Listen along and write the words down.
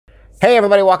Hey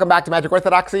everybody, welcome back to Magic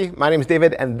Orthodoxy. My name is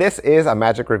David and this is a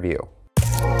Magic Review.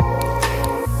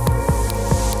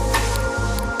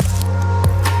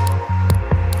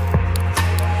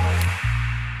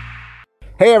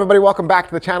 Hey everybody, welcome back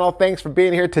to the channel. Thanks for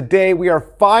being here. Today we are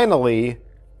finally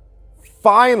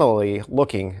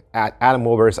looking at Adam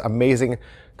Wilber's amazing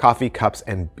coffee cups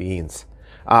and beans.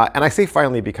 And I say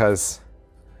finally because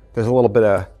there's a little bit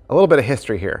of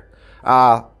history here.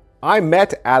 I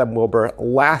met Adam Wilber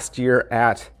last year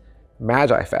at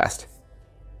Magi Fest.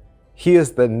 He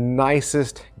is the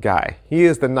nicest guy. He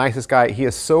is the nicest guy. He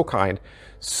is so kind,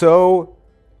 so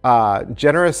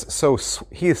generous,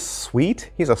 he is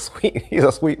sweet. He's a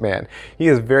sweet man. He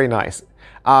is very nice.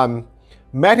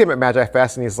 Met him at Magi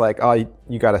Fest and he's like, oh,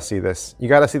 you gotta see this. You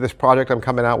gotta see this project I'm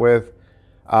coming out with.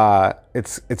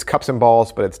 It's cups and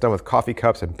balls, but it's done with coffee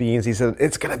cups and beans. He said,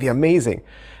 it's gonna be amazing.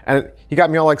 And he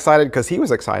got me all excited because he was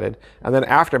excited. And then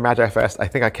after Magi Fest, I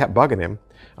think I kept bugging him.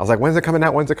 I was like, when's it coming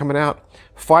out? When's it coming out?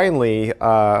 Finally,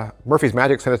 Murphy's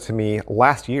Magic sent it to me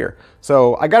last year.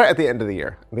 So I got it at the end of the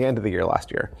year,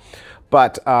 last year.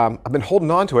 But I've been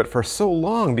holding on to it for so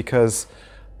long because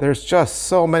there's just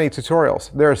so many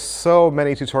tutorials. There's so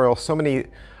many tutorials, so many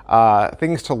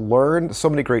things to learn,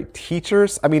 so many great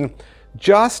teachers. I mean,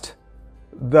 just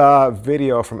the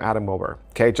video from Adam Wilber,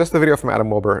 okay? Just the video from Adam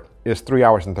Wilber is 3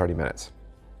 hours and 30 minutes.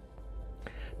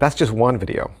 That's just one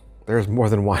video. There's more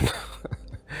than one.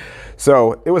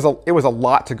 So it was a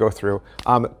lot to go through.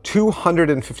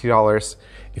 $250.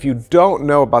 If you don't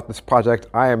know about this project,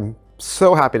 I am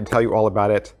so happy to tell you all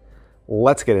about it.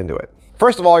 Let's get into it.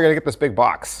 First of all, you're gonna get this big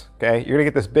box, okay? You're gonna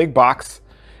get this big box,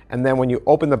 and then when you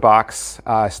open the box,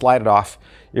 slide it off,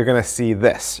 you're gonna see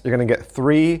this. You're gonna get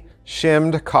 3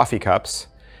 shimmed coffee cups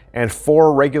and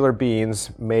 4 regular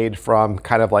beans made from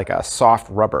kind of like a soft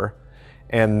rubber.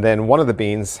 And then one of the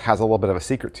beans has a little bit of a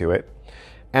secret to it.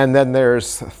 And then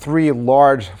there's 3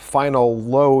 large final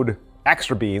load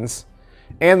extra beans.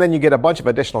 And then you get a bunch of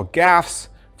additional gaffs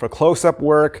for close-up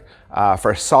work,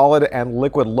 for solid and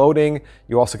liquid loading.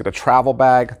 You also get a travel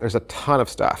bag. There's a ton of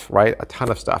stuff, right? A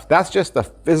ton of stuff. That's just the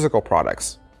physical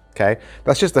products, okay?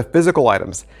 That's just the physical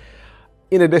items.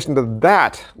 In addition to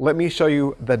that, let me show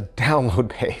you the download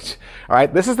page. All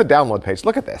right, this is the download page.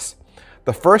 Look at this.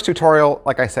 The first tutorial,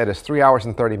 like I said, is 3 hours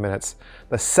and 30 minutes.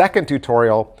 The second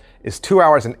tutorial is 2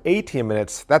 hours and 18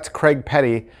 minutes. That's Craig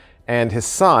Petty and his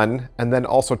son, and then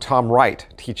also Tom Wright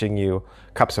teaching you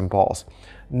cups and balls.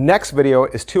 Next video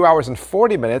is 2 hours and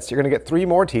 40 minutes. You're gonna get 3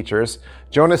 more teachers,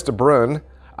 Jonas de Bruin,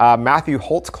 Matthew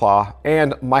Holtzclaw,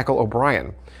 and Michael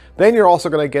O'Brien. Then you're also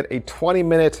gonna get a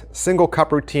 20-minute single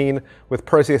cup routine with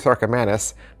Perseus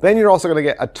Archimanis. Then you're also gonna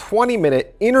get a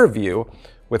 20-minute interview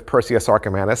with Perseus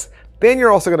Archimanis. Then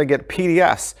you're also gonna get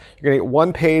PDFs. You're gonna get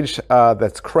one page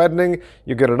that's crediting.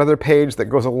 You get another page that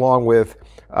goes along with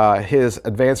his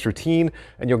advanced routine,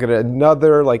 and you'll get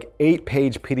another like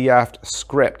 8-page PDF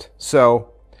script.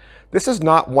 So this is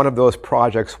not one of those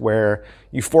projects where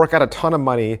you fork out a ton of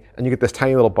money and you get this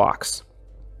tiny little box.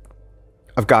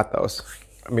 I've got those.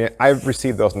 I mean, I've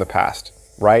received those in the past,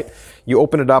 right? You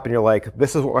open it up and you're like,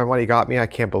 this is what my money got me. I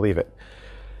can't believe it.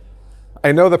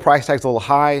 I know the price tag's a little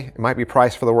high. It might be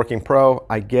priced for the working pro.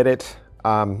 I get it.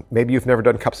 Maybe you've never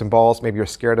done cups and balls. Maybe you're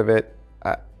scared of it.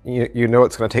 You know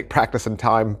it's going to take practice and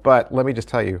time. But let me just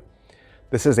tell you,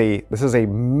 this is a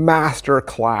master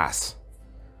class.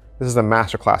 This is a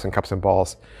master class in cups and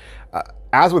balls.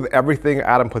 As with everything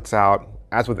Adam puts out,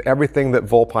 as with everything that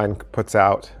Volpine puts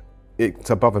out, it's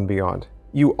above and beyond.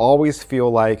 You always feel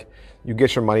like you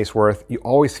get your money's worth. You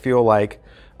always feel like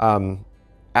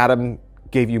Adam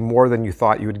gave you more than you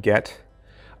thought you would get.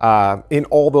 In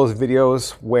all those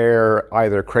videos where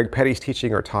either Craig Petty's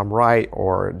teaching or Tom Wright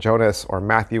or Jonas or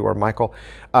Matthew or Michael,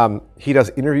 he does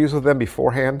interviews with them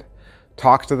beforehand,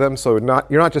 talks to them. So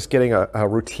you're not just getting a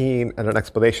routine and an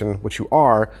explanation, which you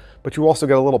are, but you also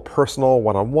get a little personal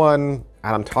one-on-one.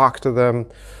 Adam talks to them.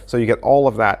 So you get all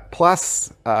of that,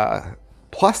 plus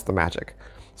the magic.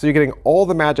 So you're getting all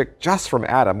the magic just from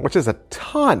Adam, which is a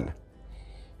ton.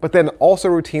 But then also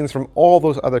routines from all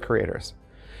those other creators.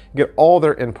 You get all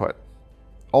their input,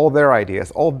 all their ideas,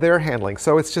 all their handling.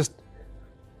 So it's just,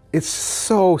 it's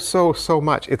so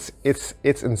much. It's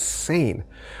insane.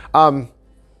 Let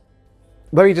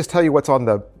me just tell you what's on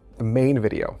the main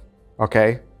video,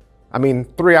 okay? I mean,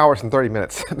 3 hours and 30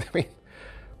 minutes. I mean,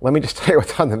 let me just tell you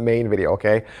what's on the main video,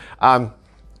 okay?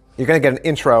 You're gonna get an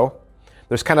intro.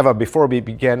 There's kind of a before we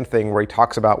begin thing where he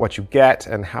talks about what you get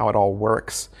and how it all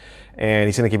works. And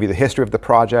he's gonna give you the history of the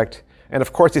project. And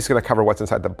of course, he's going to cover what's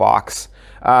inside the box.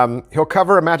 He'll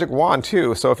cover a magic wand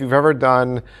too. So if you've ever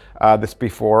done this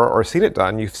before or seen it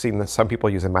done, you've seen that some people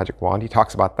use a magic wand. He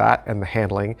talks about that and the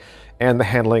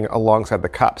handling alongside the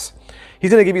cups.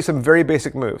 He's going to give you some very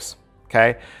basic moves,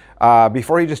 okay?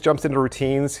 Before he just jumps into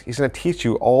routines, he's going to teach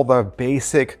you all the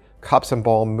basic cups and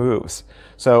ball moves.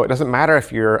 So it doesn't matter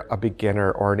if you're a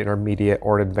beginner or an intermediate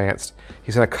or an advanced,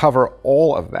 he's going to cover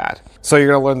all of that. So you're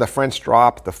going to learn the French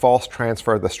drop, the false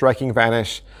transfer, the striking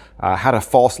vanish, how to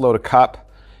false load a cup.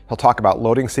 He'll talk about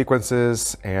loading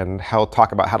sequences, and he'll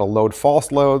talk about how to load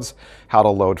false loads, how to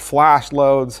load flash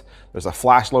loads. There's a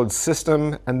flash load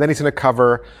system, and then he's going to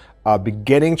cover a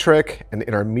beginning trick, an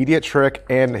intermediate trick,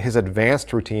 and his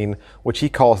advanced routine, which he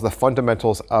calls the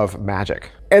fundamentals of magic.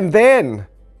 And then,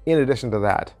 in addition to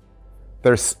that,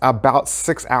 there's about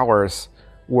 6 hours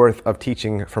worth of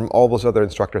teaching from all those other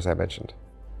instructors I mentioned.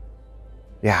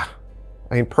 Yeah,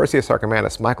 I mean, Perseus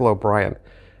Archimanis, Michael O'Brien,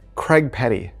 Craig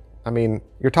Petty. I mean,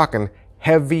 you're talking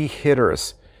heavy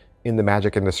hitters in the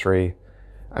magic industry.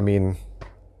 I mean,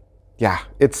 yeah,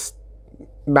 it's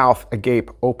mouth agape,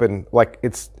 open, like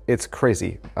it's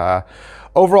crazy.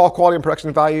 Overall quality and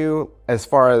production value, as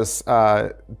far as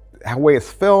how way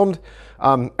it's filmed,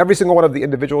 every single one of the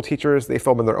individual teachers, they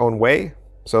film in their own way.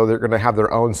 So they're going to have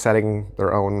their own setting,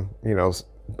 their own,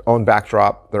 own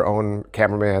backdrop, their own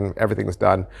cameraman, everything's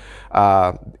done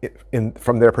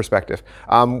from their perspective.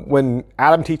 When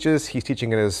Adam teaches, he's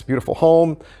teaching in his beautiful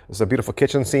home. There's a beautiful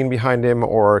kitchen scene behind him,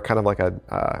 or kind of like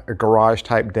a garage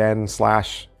type den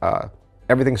slash,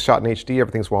 everything's shot in HD,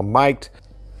 everything's well mic'd.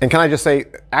 And can I just say,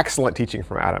 excellent teaching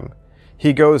from Adam.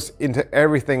 He goes into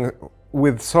everything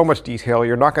with so much detail.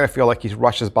 You're not going to feel like he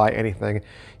rushes by anything.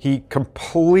 He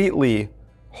completely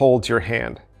holds your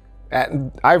hand.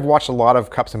 And I've watched a lot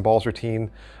of cups and balls routine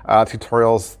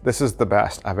tutorials. This is the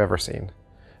best I've ever seen.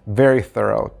 Very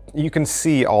thorough. You can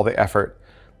see all the effort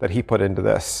that he put into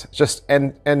this.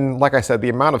 And like I said, the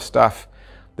amount of stuff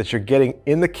that you're getting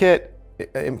in the kit,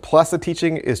 and plus the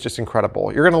teaching, is just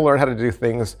incredible. You're going to learn how to do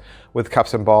things with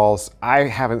cups and balls I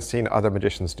haven't seen other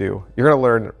magicians do. You're going to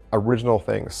learn original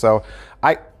things. So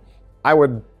I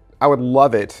would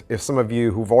love it if some of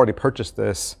you who've already purchased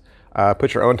this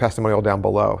put your own testimonial down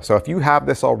below. So if you have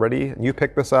this already and you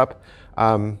pick this up,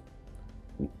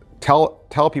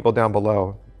 tell people down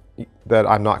below that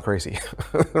I'm not crazy,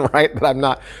 right? That I'm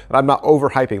not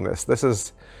overhyping this. This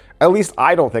is, at least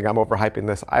I don't think I'm overhyping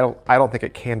this. I don't think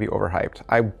it can be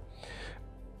overhyped.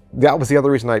 That was the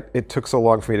other reason it took so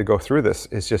long for me to go through this.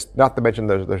 Is just, not to mention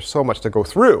there's so much to go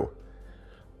through,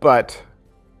 but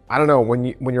I don't know,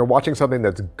 when you're watching something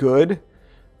that's good,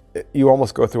 you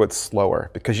almost go through it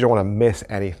slower because you don't want to miss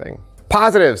anything.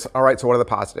 Positives. All right, so what are the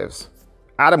positives?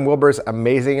 Adam Wilber's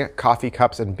amazing coffee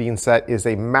cups and bean set is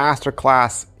a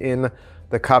masterclass in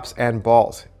the cups and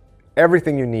balls.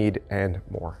 Everything you need and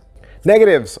more.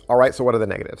 Negatives. All right, so what are the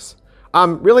negatives?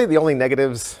 Really the only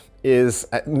negatives is,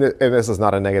 and this is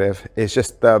not a negative, is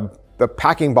just the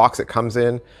packing box it comes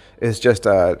in is just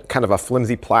a kind of a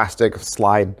flimsy plastic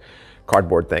slide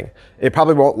cardboard thing. It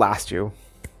probably won't last you.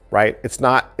 Right? It's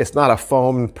not a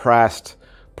foam pressed,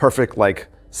 perfect, like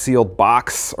sealed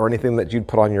box or anything that you'd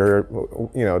put on your,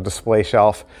 display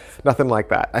shelf. Nothing like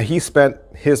that. He spent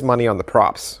his money on the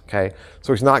props. Okay,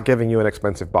 so he's not giving you an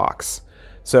expensive box.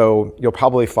 So you'll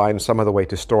probably find some other way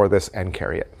to store this and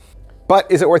carry it.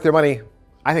 But is it worth your money?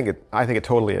 I think it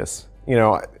totally is.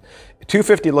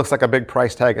 $250 looks like a big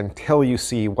price tag until you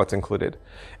see what's included.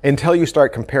 Until you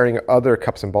start comparing other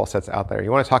cups and ball sets out there.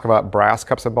 You want to talk about brass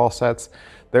cups and ball sets?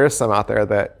 There's some out there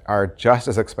that are just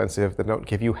as expensive that don't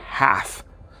give you half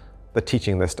the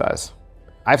teaching this does.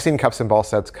 I've seen cups and ball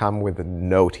sets come with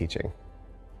no teaching.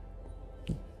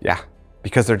 Yeah,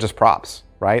 because they're just props,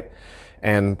 right?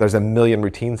 And there's a million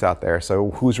routines out there,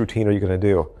 so whose routine are you going to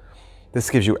do? This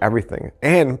gives you everything.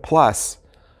 And plus,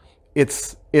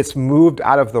 it's moved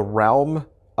out of the realm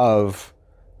of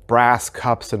brass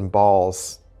cups and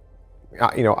balls,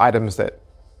 items that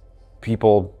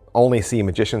people only see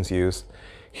magicians use.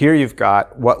 Here you've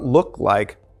got what look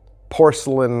like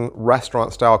porcelain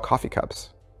restaurant-style coffee cups.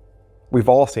 We've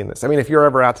all seen this. I mean, if you're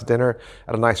ever out to dinner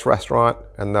at a nice restaurant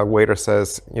and the waiter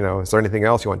says, is there anything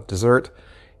else? You want dessert?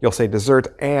 You'll say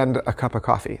dessert and a cup of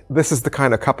coffee. This is the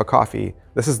kind of cup of coffee,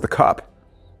 this is the cup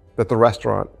that the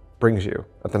restaurant brings you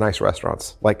at the nice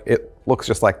restaurants. Like, it looks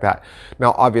just like that.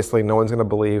 Now, obviously, no one's gonna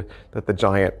believe that the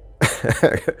giant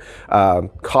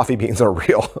coffee beans are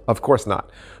real. Of course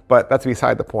not. But that's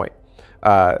beside the point.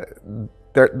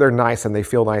 They're nice and they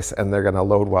feel nice and they're gonna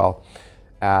load well.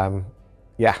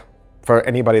 Yeah, for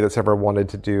anybody that's ever wanted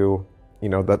to do you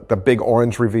know, the big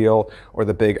orange reveal or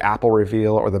the big apple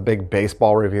reveal or the big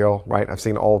baseball reveal, right? I've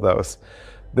seen all those.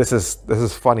 This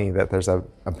is funny that there's a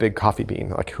big coffee bean.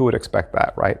 Like, who would expect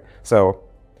that, right? So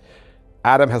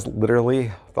Adam has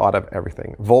literally thought of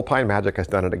everything. Vulpine Magic has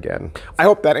done it again. I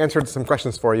hope that answered some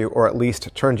questions for you, or at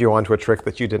least turned you on to a trick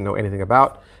that you didn't know anything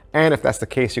about. And if that's the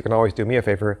case, you can always do me a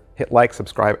favor, hit like,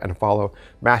 subscribe, and follow.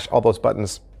 Mash all those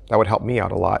buttons. That would help me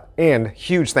out a lot. And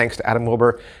huge thanks to Adam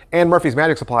Wilber and Murphy's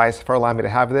Magic Supplies for allowing me to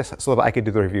have this so that I could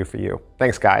do the review for you.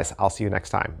 Thanks, guys. I'll see you next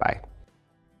time. Bye.